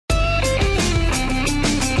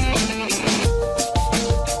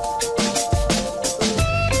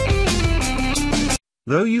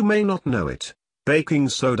Though you may not know it, baking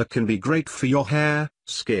soda can be great for your hair,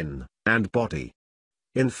 skin, and body.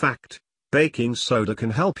 In fact, baking soda can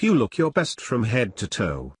help you look your best from head to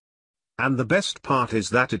toe. And the best part is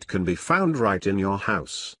that it can be found right in your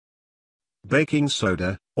house. Baking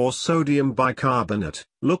soda, or sodium bicarbonate,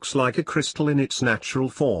 looks like a crystal in its natural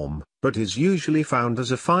form, but is usually found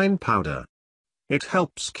as a fine powder. It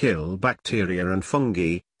helps kill bacteria and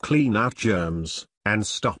fungi, clean out germs, and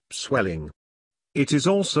stop swelling. It is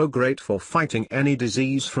also great for fighting any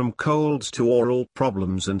disease from colds to oral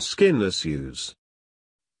problems and skin issues.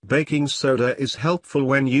 Baking soda is helpful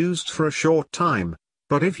when used for a short time,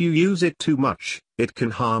 but if you use it too much, it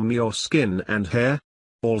can harm your skin and hair.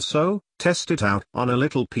 Also, test it out on a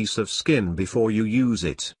little piece of skin before you use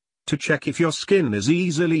it, to check if your skin is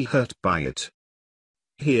easily hurt by it.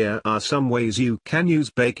 Here are some ways you can use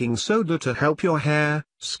baking soda to help your hair,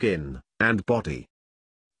 skin, and body.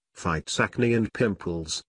 Fights acne and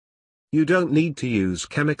pimples. You don't need to use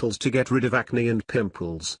chemicals to get rid of acne and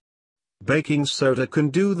pimples. Baking soda can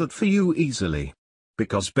do that for you easily.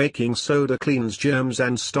 Because baking soda cleans germs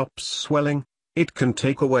and stops swelling, it can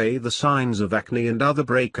take away the signs of acne and other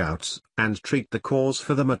breakouts, and treat the cause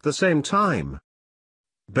for them at the same time.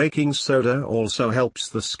 Baking soda also helps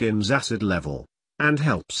the skin's acid level, and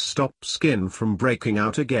helps stop skin from breaking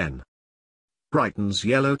out again. Brightens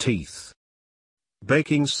yellow teeth.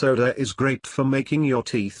 Baking soda is great for making your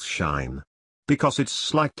teeth shine. Because it's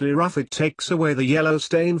slightly rough, it takes away the yellow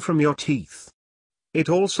stain from your teeth. It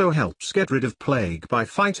also helps get rid of plague by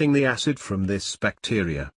fighting the acid from this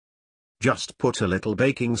bacteria. Just put a little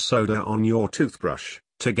baking soda on your toothbrush,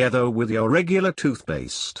 together with your regular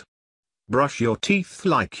toothpaste. Brush your teeth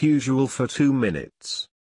like usual for 2 minutes.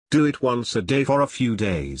 Do it once a day for a few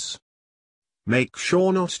days. Make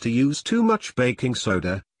sure not to use too much baking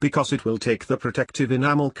soda, because it will take the protective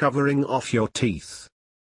enamel covering off your teeth.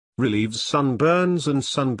 Relieves sunburns and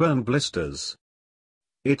sunburn blisters.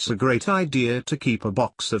 It's a great idea to keep a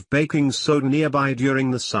box of baking soda nearby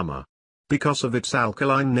during the summer. Because of its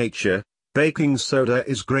alkaline nature, baking soda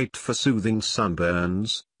is great for soothing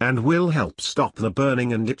sunburns, and will help stop the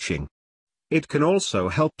burning and itching. It can also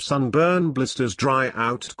help sunburn blisters dry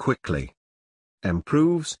out quickly.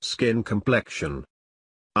 Improves skin complexion.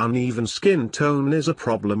 Uneven skin tone is a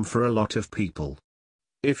problem for a lot of people.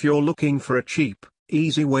 If you're looking for a cheap,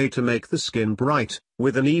 easy way to make the skin bright,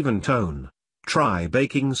 with an even tone, try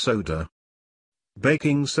baking soda.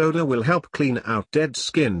 Baking soda will help clean out dead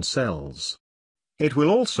skin cells. It will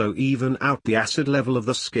also even out the acid level of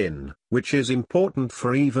the skin, which is important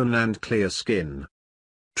for even and clear skin.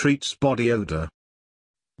 Treats body odor.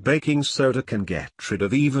 Baking soda can get rid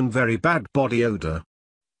of even very bad body odor.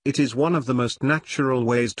 It is one of the most natural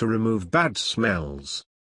ways to remove bad smells.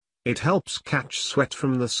 It helps catch sweat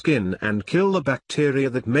from the skin and kill the bacteria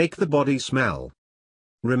that make the body smell.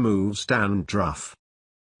 Removes dandruff.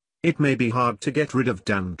 It may be hard to get rid of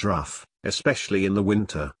dandruff, especially in the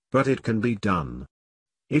winter, but it can be done.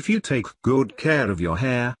 If you take good care of your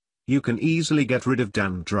hair, you can easily get rid of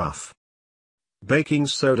dandruff. Baking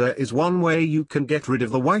soda is one way you can get rid of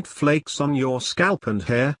the white flakes on your scalp and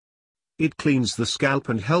hair. It cleans the scalp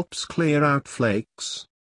and helps clear out flakes.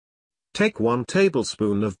 Take 1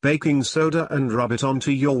 tablespoon of baking soda and rub it onto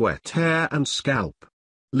your wet hair and scalp.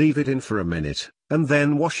 Leave it in for a minute, and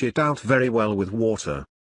then wash it out very well with water.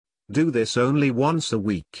 Do this only once a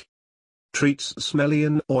week. Treats smelly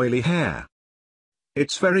and oily hair.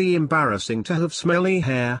 It's very embarrassing to have smelly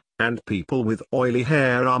hair, and people with oily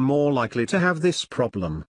hair are more likely to have this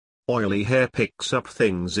problem. Oily hair picks up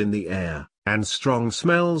things in the air, and strong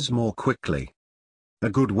smells more quickly. A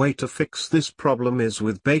good way to fix this problem is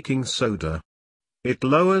with baking soda. It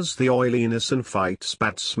lowers the oiliness and fights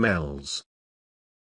bad smells.